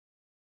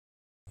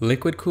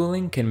Liquid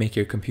cooling can make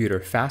your computer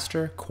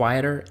faster,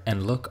 quieter,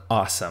 and look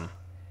awesome.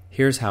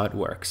 Here's how it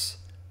works.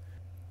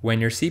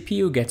 When your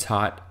CPU gets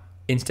hot,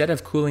 instead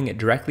of cooling it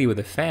directly with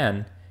a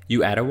fan,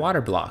 you add a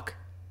water block,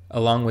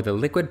 along with a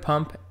liquid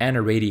pump and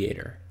a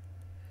radiator.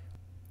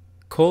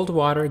 Cold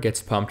water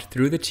gets pumped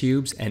through the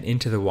tubes and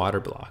into the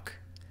water block.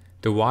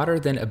 The water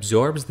then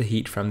absorbs the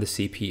heat from the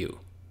CPU.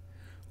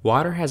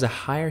 Water has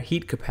a higher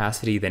heat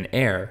capacity than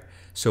air,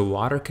 so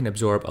water can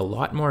absorb a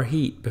lot more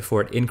heat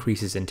before it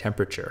increases in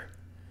temperature.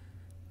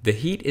 The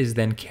heat is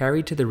then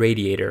carried to the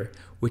radiator,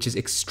 which is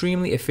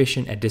extremely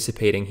efficient at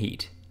dissipating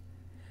heat.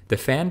 The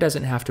fan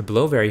doesn't have to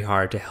blow very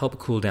hard to help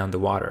cool down the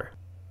water.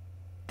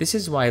 This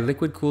is why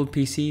liquid-cooled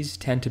PCs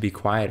tend to be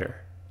quieter.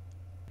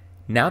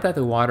 Now that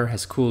the water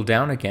has cooled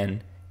down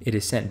again, it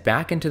is sent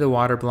back into the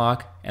water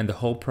block and the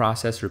whole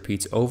process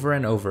repeats over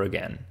and over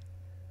again.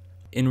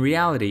 In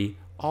reality,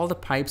 all the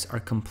pipes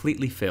are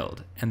completely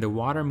filled and the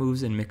water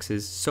moves and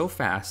mixes so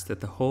fast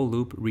that the whole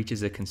loop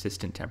reaches a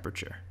consistent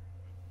temperature.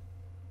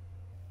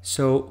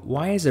 So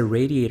why is a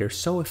radiator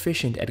so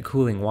efficient at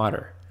cooling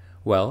water?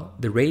 Well,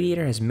 the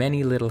radiator has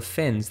many little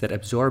fins that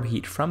absorb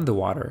heat from the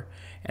water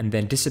and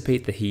then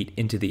dissipate the heat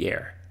into the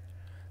air.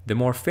 The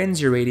more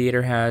fins your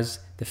radiator has,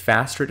 the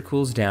faster it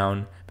cools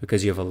down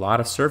because you have a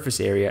lot of surface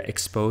area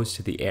exposed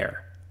to the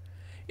air.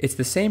 It's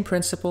the same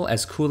principle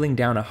as cooling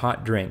down a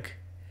hot drink.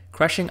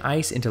 Crushing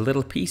ice into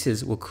little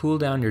pieces will cool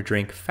down your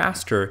drink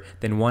faster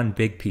than one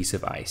big piece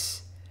of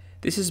ice.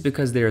 This is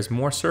because there is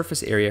more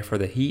surface area for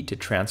the heat to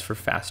transfer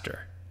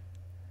faster.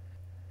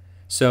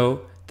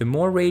 So, the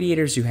more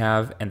radiators you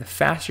have and the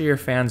faster your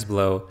fans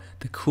blow,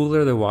 the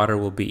cooler the water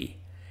will be.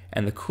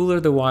 And the cooler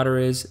the water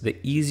is, the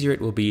easier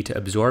it will be to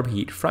absorb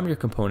heat from your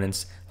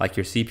components like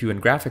your CPU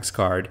and graphics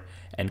card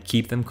and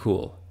keep them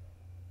cool.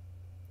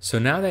 So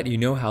now that you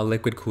know how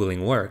liquid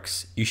cooling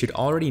works, you should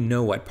already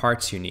know what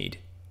parts you need.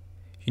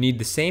 You need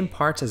the same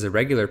parts as a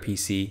regular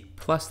PC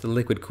plus the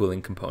liquid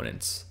cooling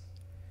components.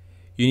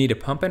 You need a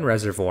pump and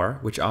reservoir,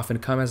 which often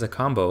come as a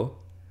combo,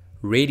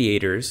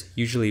 radiators,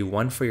 usually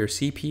one for your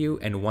CPU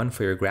and one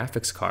for your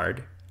graphics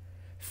card,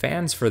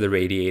 fans for the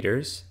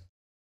radiators,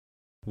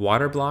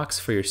 water blocks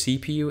for your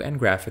CPU and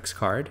graphics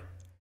card,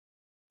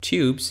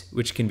 tubes,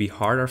 which can be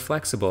hard or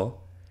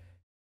flexible,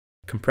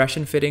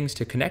 compression fittings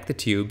to connect the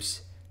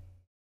tubes,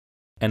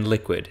 and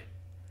liquid.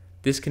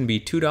 This can be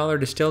 $2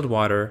 distilled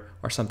water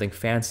or something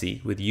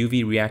fancy with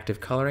UV reactive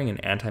coloring and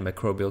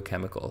antimicrobial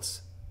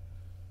chemicals.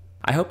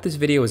 I hope this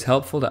video was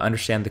helpful to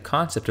understand the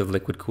concept of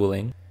liquid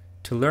cooling.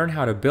 To learn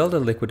how to build a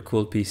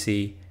liquid-cooled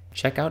PC,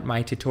 check out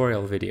my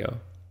tutorial video.